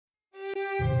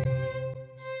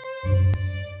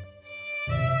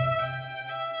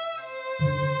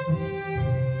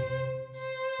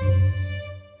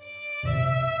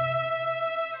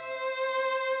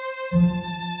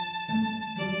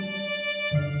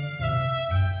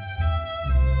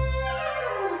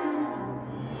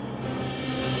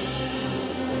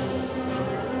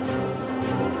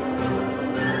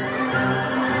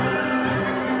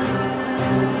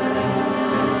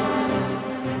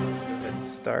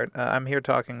start. I'm here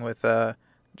talking with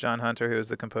John Hunter, who is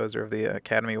the composer of the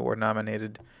Academy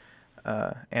Award-nominated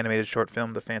animated short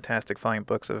film, The Fantastic Flying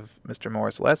Books of Mr.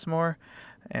 Morris Lesmore.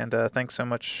 And thanks so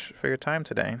much for your time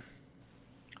today.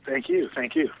 Thank you.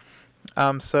 Thank you.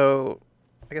 So,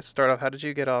 I guess start off. How did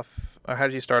you get off, or how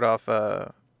did you start off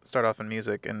in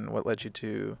music, and what led you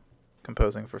to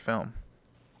composing for film?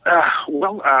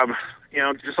 Well,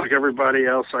 just like everybody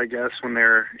else, I guess, when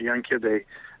they're a young kid, they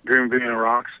dream of being a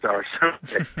rock star. So,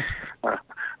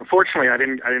 unfortunately, I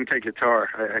didn't take guitar.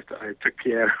 I took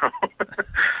piano.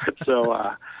 So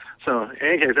in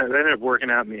any case, that ended up working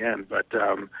out in the end. But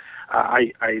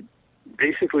I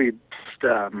basically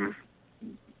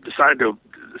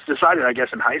decided, I guess,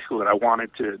 in high school that I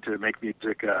wanted to make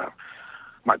music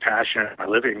my passion, my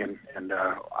living, and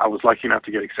I was lucky enough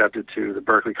to get accepted to the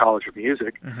Berklee College of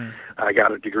Music. Mm-hmm. I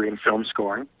got a degree in film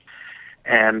scoring,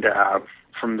 and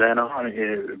from then on,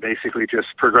 it basically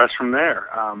just progressed from there.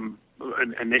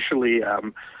 Initially,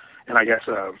 and I guess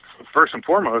first and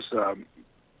foremost,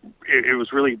 it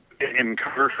was really in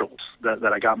commercials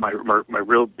that I got my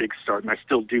real big start, and I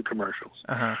still do commercials.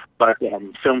 Uh-huh. But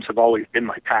films have always been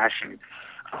my passion.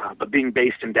 But being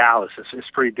based in Dallas, it's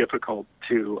pretty difficult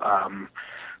to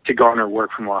garner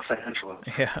work from Los Angeles.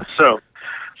 Yeah. So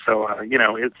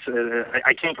it's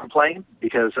I can't complain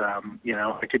because I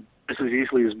could just as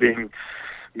easily as being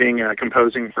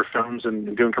composing for films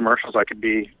and doing commercials, I could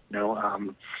be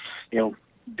doing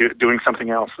something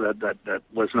else that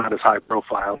was not as high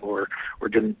profile or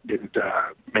didn't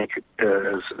make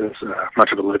as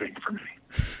much of a living for me.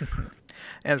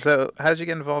 And so, how did you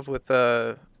get involved with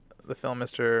the film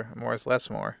Mr. Morris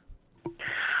Lesmore?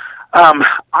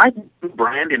 I knew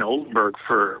Brandon Oldenburg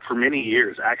for many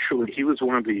years. Actually, he was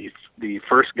one of the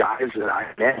first guys that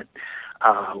I met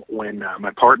when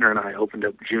my partner and I opened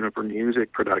up Juniper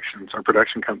Music Productions, our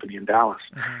production company in Dallas,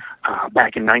 Mm-hmm.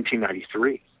 back in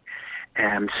 1993.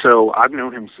 And so I've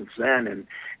known him since then,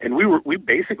 and we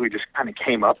basically just kind of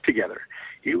came up together.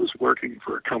 He was working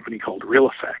for a company called Real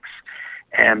Effects.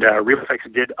 And Real Effects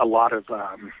did a lot of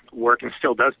work, and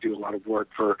still does do a lot of work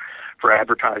for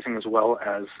advertising as well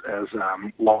as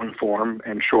long form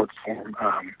and short form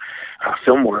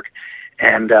film work.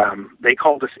 And they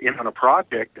called us in on a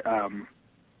project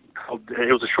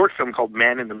it was a short film called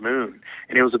Man in the Moon,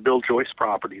 and it was a Bill Joyce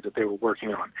property that they were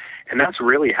working on. And that's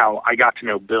really how I got to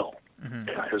know Bill.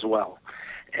 Mm-hmm. As well.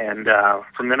 And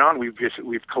from then on, we've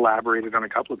collaborated on a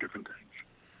couple of different things.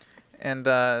 And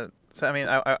so, I mean,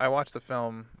 I watched the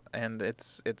film, and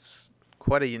it's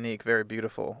quite a unique, very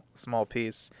beautiful, small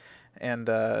piece. And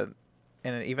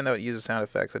even though it uses sound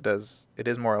effects, it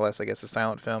is more or less, I guess, a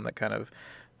silent film that kind of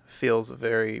feels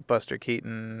very Buster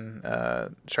Keaton,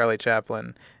 Charlie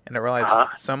Chaplin, and it relies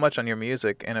so much on your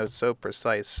music, and it's so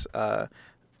precise.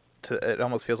 It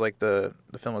almost feels like the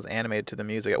film was animated to the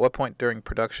music. At what point during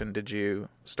production did you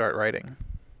start writing?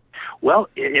 Well,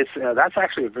 that's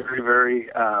actually a very, very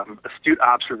astute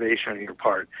observation on your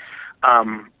part.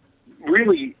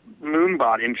 Really,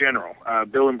 Moonbot in general,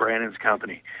 Bill and Brandon's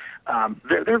company,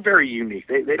 they're very unique.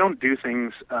 They don't do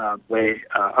things the way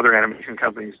other animation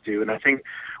companies do, and I think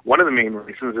one of the main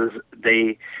reasons is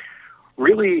they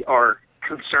really are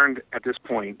concerned at this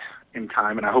point in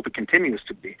time, and I hope it continues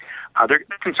to be, they're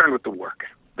concerned with the work.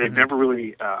 They've never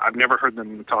really, I've never heard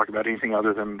them talk about anything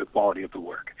other than the quality of the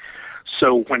work.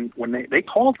 So when they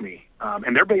called me,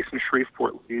 and they're based in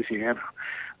Shreveport, Louisiana,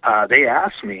 they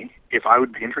asked me if I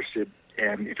would be interested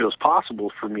and if it was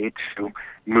possible for me to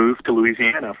move to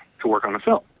Louisiana to work on a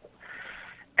film.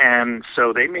 And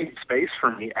so they made space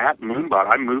for me at Moonbot.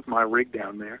 I moved my rig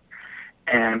down there,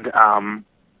 and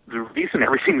the reason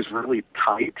everything's really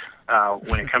tight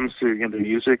when it comes to the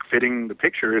music fitting the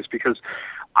picture is because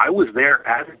I was there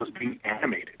as it was being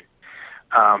animated.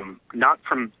 Not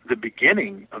from the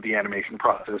beginning of the animation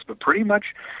process, but pretty much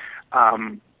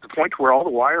the point where all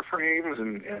the wireframes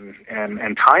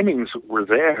and timings were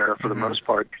there for the most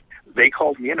part. They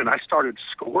called me in, and I started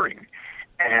scoring,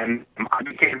 and I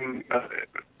became,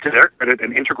 to their credit,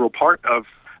 an integral part of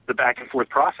the back and forth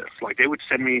process. Like, they would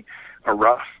send me a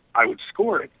rough, I would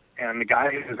score it, and the guy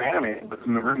who was animating was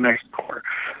in the room next door.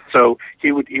 So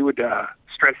he would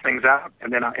stretch things out,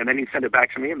 and then he'd send it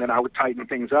back to me, and then I would tighten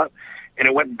things up, and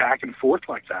it went back and forth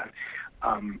like that.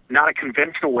 Not a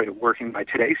conventional way of working by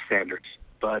today's standards,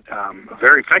 but a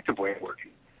very effective way of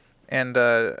working. And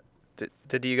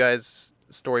did you guys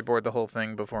storyboard the whole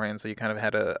thing beforehand, so you kind of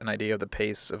had an idea of the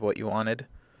pace of what you wanted?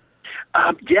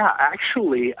 Yeah,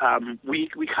 actually,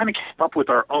 we kind of came up with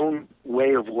our own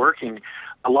way of working.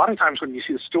 A lot of times when you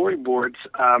see the storyboards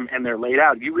and they're laid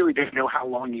out, you really don't know how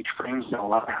long each frame's going to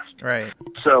last. Right.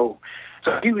 So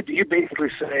So you basically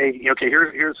say, okay,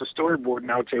 here's a storyboard,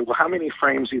 and I would say, well, how many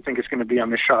frames do you think it's going to be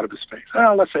on this shot of his face?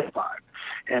 Oh, let's say 5.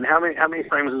 And how many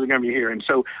frames is it going to be here? And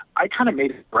so I kind of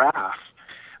made a graph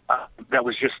that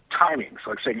was just timing.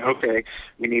 So like saying, okay,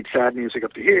 we need sad music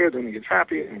up to here, then we get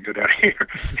happy, and we go down here,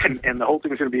 and the whole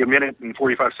thing's going to be 1 minute and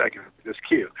 45 seconds, this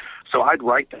cue. So I'd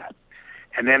write that,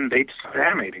 and then they'd start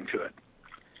animating to it.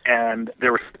 And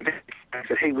there was, I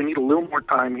said, hey, we need a little more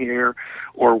time here,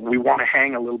 or we want to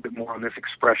hang a little bit more on this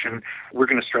expression. We're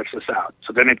going to stretch this out.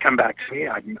 So then it'd come back to me.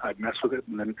 I'd mess with it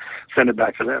and then send it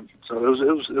back to them. So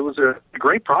it was a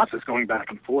great process going back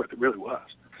and forth. It really was.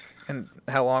 And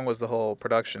how long was the whole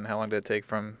production? How long did it take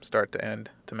from start to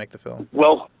end to make the film?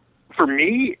 Well, for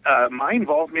me, my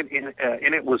involvement in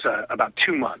it was about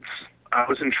 2 months. I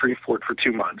was in Shreveport for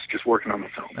 2 months just working on the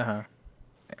film. Uh-huh.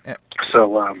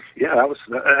 So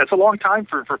that's a long time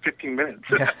for 15 minutes.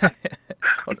 Yeah.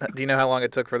 Well, do you know how long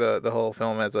it took for the whole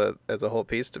film as a whole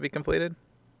piece to be completed?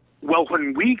 Well,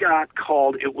 when we got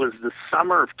called, it was the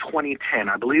summer of 2010.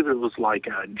 I believe it was like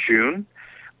June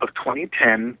of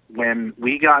 2010 when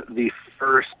we got the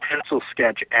first pencil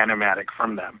sketch animatic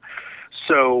from them.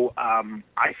 So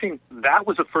I think that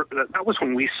was that was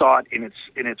when we saw it in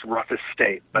its roughest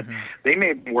state. But they may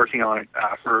have been working on it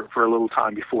for a little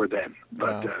time before then.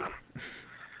 But wow.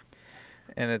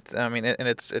 And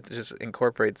it just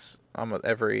incorporates almost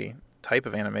every type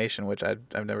of animation, which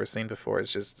I've never seen before.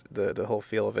 It's just the whole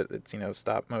feel of it. It's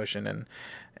stop motion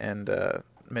and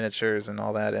miniatures and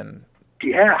all that. And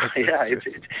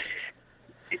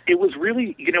it was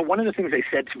really, one of the things they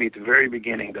said to me at the very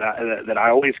beginning that I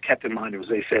always kept in mind was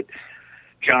they said,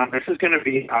 John, this is going to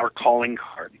be our calling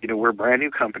card. We're a brand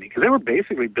new company, because they were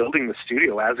basically building the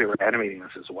studio as they were animating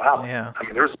this as well. Yeah. I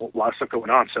mean, there was a lot of stuff going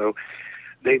on. So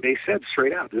they said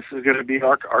straight out, this is going to be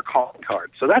our calling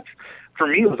card. So that's, for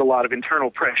me, it was a lot of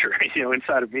internal pressure.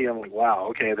 Inside of me, I'm like, wow,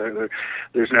 okay,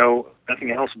 there's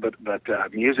nothing else but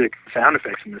music, sound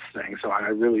effects in this thing. So I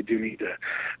really do need to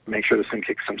make sure this thing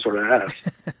kicks some sort of ass.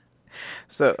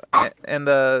 So, and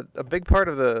a big part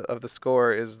of the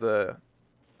score is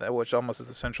which almost is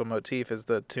the central motif, is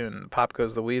the tune "Pop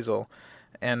Goes the Weasel."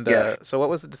 And so, what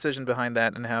was the decision behind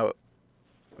that, and how,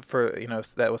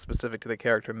 that was specific to the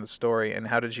character in the story, and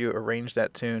how did you arrange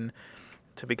that tune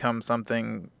to become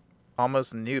something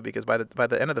almost new? Because by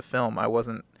the end of the film,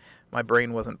 my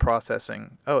brain wasn't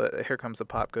processing, oh, here comes the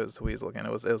 "Pop Goes the Weasel" again.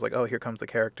 It was like, oh, here comes the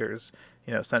character's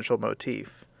central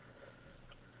motif.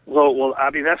 Well,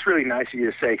 I mean, that's really nice of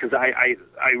you to say, because I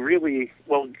really,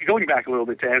 well, going back a little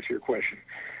bit to answer your question,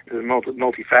 the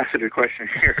multifaceted question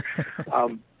here,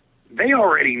 they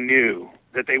already knew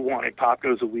that they wanted "Pop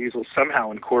Goes the Weasel"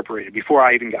 somehow incorporated before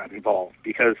I even got involved,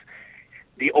 because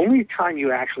the only time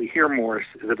you actually hear Morris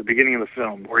is at the beginning of the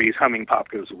film, where he's humming "Pop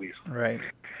Goes the Weasel." Right.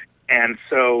 And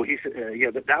so he said,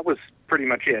 that was pretty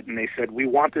much it. And they said, we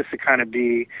want this to kind of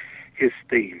be his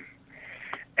theme.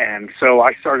 And so I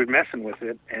started messing with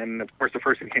it. And of course, the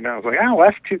first thing that came out, I was like, oh,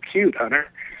 that's too cute, Hunter.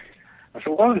 I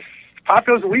said, well, it's "Pop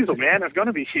Goes the Weasel," man. It's going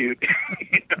to be cute.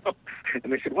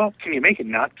 And they said, well, can you make it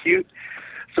not cute?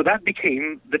 So that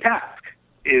became the task.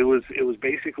 It was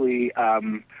basically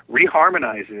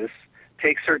reharmonize this,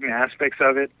 take certain aspects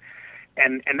of it,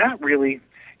 and that really,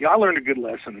 I learned a good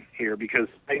lesson here, because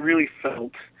I really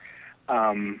felt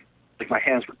like my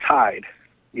hands were tied,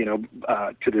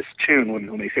 to this tune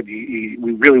when they said, we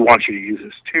really want you to use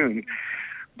this tune.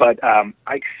 But I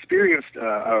experienced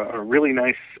a really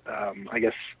nice, I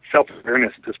guess,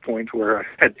 self-awareness at this point, where I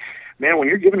said, man, when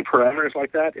you're given parameters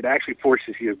like that, it actually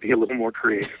forces you to be a little more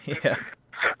creative. Yeah.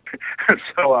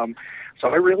 So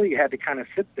I really had to kind of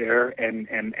sit there and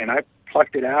I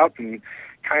plucked it out and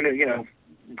kind of,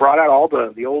 brought out all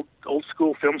the old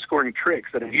school film scoring tricks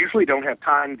that I usually don't have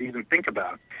time to even think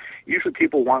about. Usually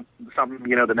people want something,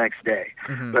 the next day.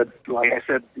 Mm-hmm. But like I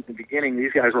said at the beginning,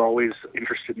 these guys are always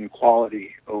interested in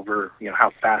quality over,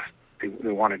 how fast they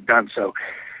want it done. So,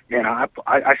 man,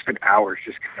 I spent hours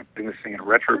just kind of putting this thing in a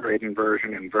retrograding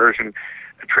version,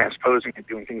 transposing it,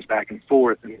 doing things back and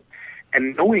forth,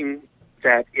 and knowing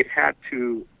that it had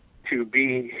to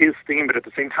be his theme, but at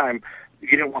the same time, you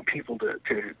didn't want people to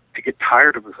get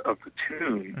tired of the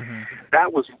tune. Mm-hmm.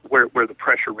 That was where the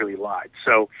pressure really lied.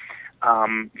 So,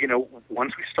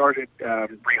 once we started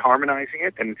reharmonizing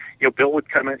it, and Bill would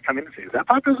come in and say, "Is that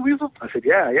 "Pop Goes the Weasel"?" I said,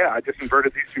 "Yeah. I just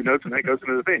inverted these two notes, and that goes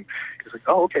into the theme." He's like,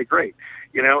 "Oh, okay, great."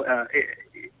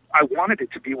 I wanted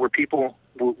it to be where people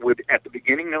would at the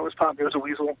beginning know it's "Pop Goes the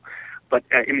Weasel," but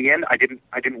in the end, I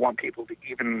didn't want people to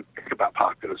even think about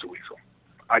 "Pop Goes the Weasel."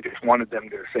 I just wanted them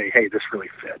to say, "Hey, this really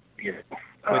fit."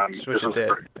 Which it did.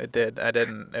 Perfect. It did. I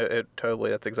didn't. It totally.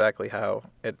 That's exactly how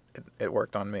it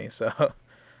worked on me. So.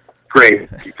 Great,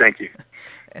 thank you.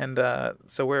 And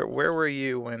so where were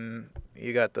you when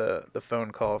you got the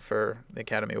phone call for the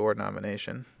Academy Award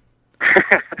nomination?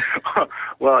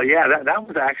 Well, yeah, that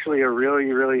was actually a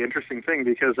really interesting thing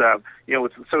because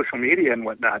with social media and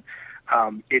whatnot,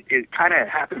 it kind of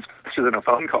happens faster than a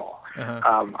phone call.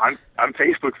 I'm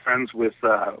Facebook friends with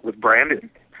Brandon,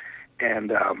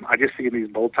 and I just see these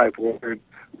bold type words.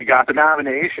 We got the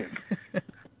nomination,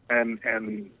 and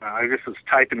I just was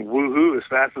typing woohoo as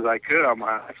fast as I could on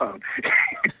my iPhone.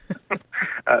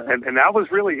 And that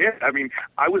was really it. I mean,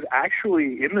 I was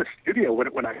actually in the studio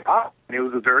when I got it, and it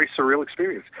was a very surreal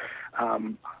experience.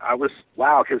 I was,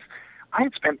 wow, because I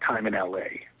had spent time in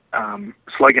L.A.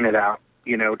 Slugging it out,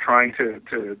 trying to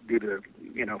do the,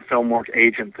 film work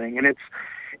agent thing, and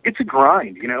it's a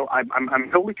grind. I'm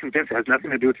totally convinced it has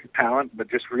nothing to do with your talent, but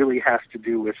just really has to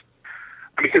do with,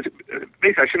 because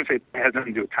basically I shouldn't say it has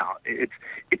nothing to do with talent.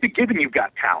 It's a given you've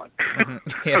got talent.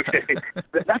 Yeah. Okay,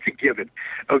 that's a given.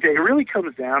 Okay, it really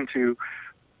comes down to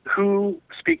who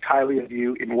speaks highly of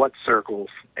you in what circles,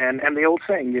 and the old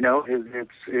saying,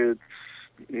 it's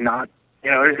not,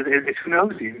 it's who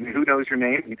knows you, and who knows your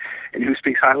name, and who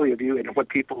speaks highly of you, and what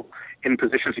people in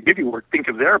positions to give you work think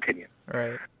of their opinion.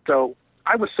 Right. So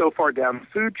I was so far down the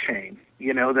food chain,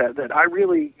 that I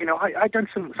really, I'd done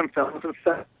some films and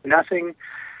stuff, nothing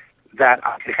that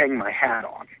I could hang my hat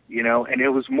on, and it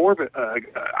was more of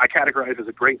I categorize it as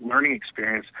a great learning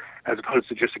experience as opposed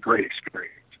to just a great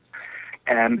experience.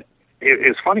 And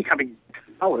it's funny coming to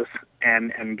Dallas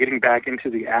and getting back into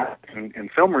the act and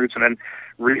film roots, and then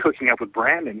re-hooking up with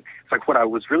Brandon. It's like what I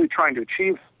was really trying to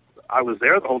achieve, I was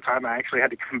there the whole time. I actually had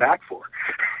to come back for.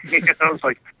 I was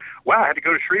like, wow, I had to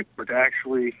go to Shreveport to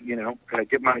actually,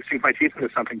 sink my teeth into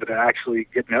something, but to actually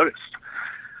get noticed.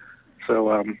 So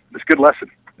it's a good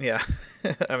lesson. Yeah,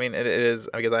 I mean it is,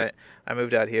 because I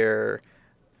moved out here,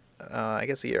 I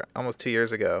guess almost 2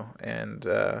 years ago, and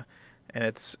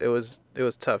it was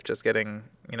tough just getting,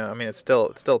 it's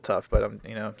still tough, but I'm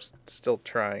still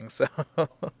trying. So.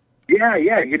 Yeah.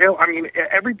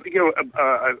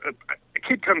 A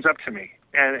kid comes up to me,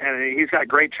 and he's got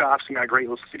great chops and got great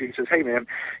little studio. He says, "Hey, man,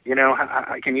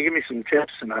 can you give me some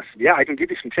tips?" And I said, "Yeah, I can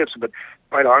give you some tips, but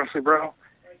quite honestly, bro,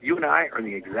 you and I are in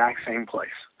the exact same place.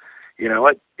 You know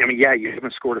what? I mean, yeah, you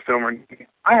haven't scored a film or anything.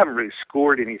 I haven't really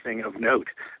scored anything of note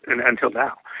until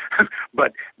now.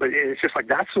 but it's just like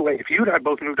that's the way. If you and I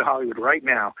both moved to Hollywood right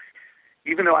now,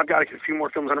 even though I've got a few more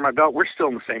films under my belt, we're still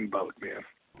in the same boat, man.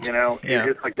 Yeah.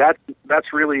 It's like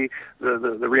that's really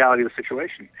the reality of the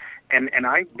situation. And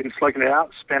I've been slugging it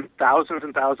out, spent thousands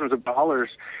and thousands of dollars,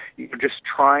 just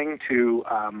trying to,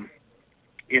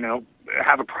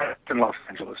 have a presence in Los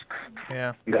Angeles.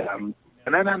 Yeah. And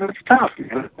then it's tough.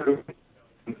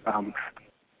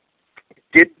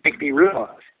 Did make me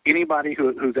realize anybody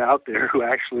who's out there who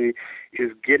actually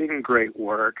is getting great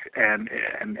work and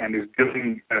is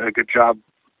doing a good job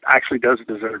actually does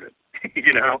deserve it.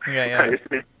 Yeah.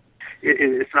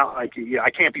 It's not like I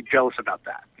can't be jealous about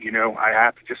that. I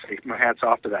have to just say my hat's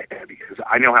off to that guy because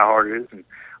I know how hard it is, and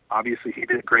obviously he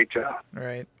did a great job.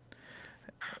 Right.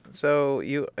 So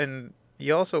you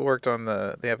also worked on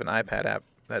they have an iPad app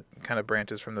that kind of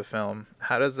branches from the film.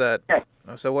 How does that? Yeah.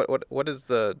 So what is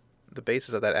the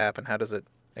basis of that app, and how does it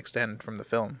extend from the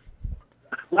film?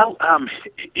 Well,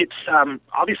 it's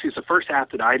obviously it's the first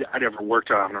app that I'd ever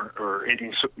worked on or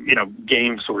any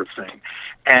game sort of thing,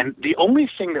 and the only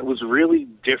thing that was really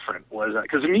different was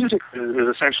because the music is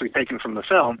essentially taken from the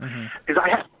film, is I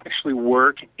have to actually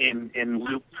work in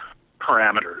loop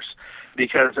parameters.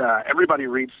 Because everybody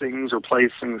reads things or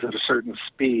plays things at a certain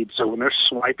speed, so when they're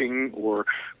swiping or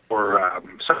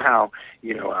somehow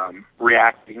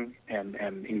reacting and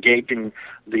engaging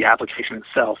the application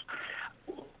itself,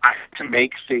 I have to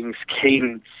make things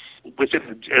cadence within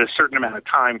a certain amount of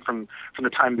time from the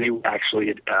time they would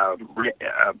actually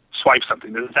swipe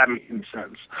something. Does that make any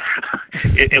sense?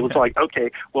 It was like,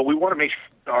 okay, well, we want to make sure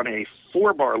on a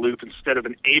 4-bar loop instead of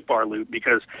an 8-bar loop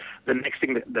because the next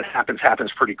thing that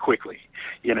happens pretty quickly,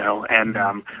 And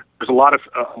there's a lot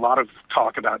of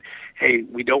talk about, hey,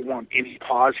 we don't want any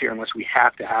pause here unless we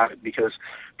have to have it because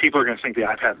people are going to think the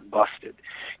iPad's busted,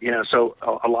 So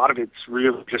a lot of it's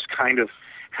really just kind of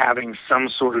having some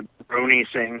sort of brony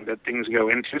thing that things go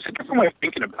into. It's a different way of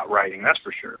thinking about writing, that's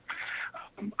for sure.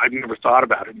 I've never thought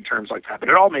about it in terms like that, but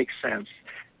it all makes sense.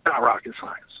 It's not rocket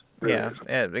science. Really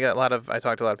yeah. We got I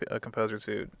talked to a lot of composers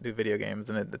who do video games,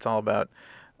 and it's all about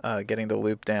getting the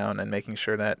loop down and making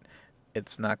sure that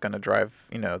it's not going to drive,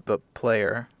 the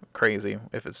player crazy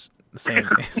if it's the same.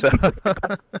 So.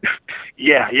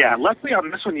 Yeah. Luckily on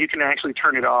this one, you can actually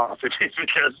turn it off if it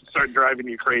does start driving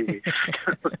you crazy.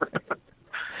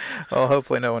 Well,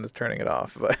 hopefully no one is turning it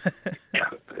off. But Yeah,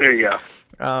 there you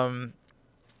go.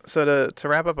 so to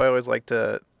wrap up, I always like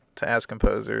to ask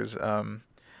composers,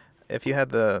 if you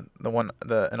had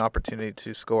an opportunity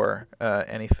to score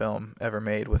any film ever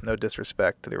made with no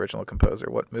disrespect to the original composer,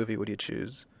 what movie would you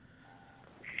choose?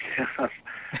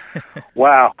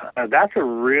 Wow, that's a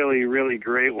really, really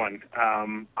great one.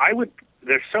 I would.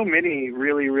 There's so many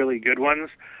really, really good ones,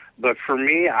 but for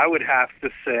me, I would have to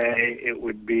say it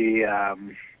would be.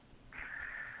 And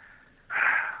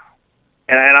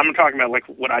I'm talking about like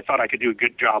what I thought I could do a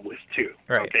good job with too.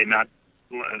 Right. Okay, not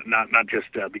just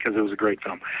because it was a great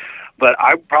film, but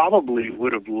I probably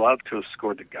would have loved to have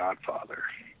scored The Godfather.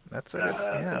 That's it.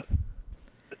 Yeah.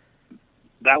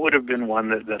 That would have been one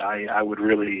that I would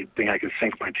really think I could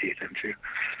sink my teeth into.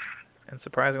 And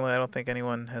surprisingly, I don't think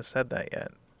anyone has said that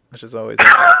yet, which is always.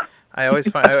 I always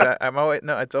find I'm always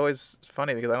no. It's always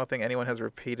funny because I don't think anyone has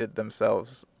repeated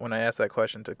themselves when I ask that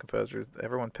question to composers.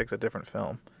 Everyone picks a different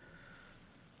film.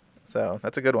 So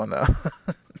that's a good one, though.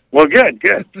 Well, good,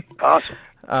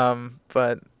 awesome.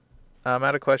 But I'm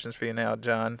out of questions for you now,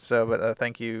 John. So, but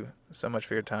thank you so much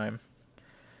for your time.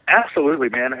 Absolutely,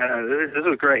 man. This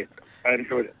was great. I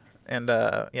enjoyed it. And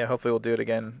yeah, hopefully we'll do it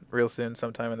again real soon,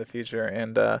 sometime in the future.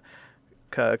 And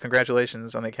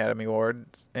congratulations on the Academy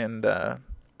Awards. And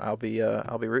I'll be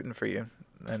rooting for you.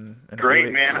 And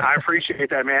great, man. I appreciate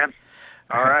that, man.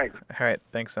 All right. All right.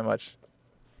 Thanks so much.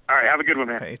 All right. Have a good one,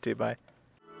 man. You too. Bye.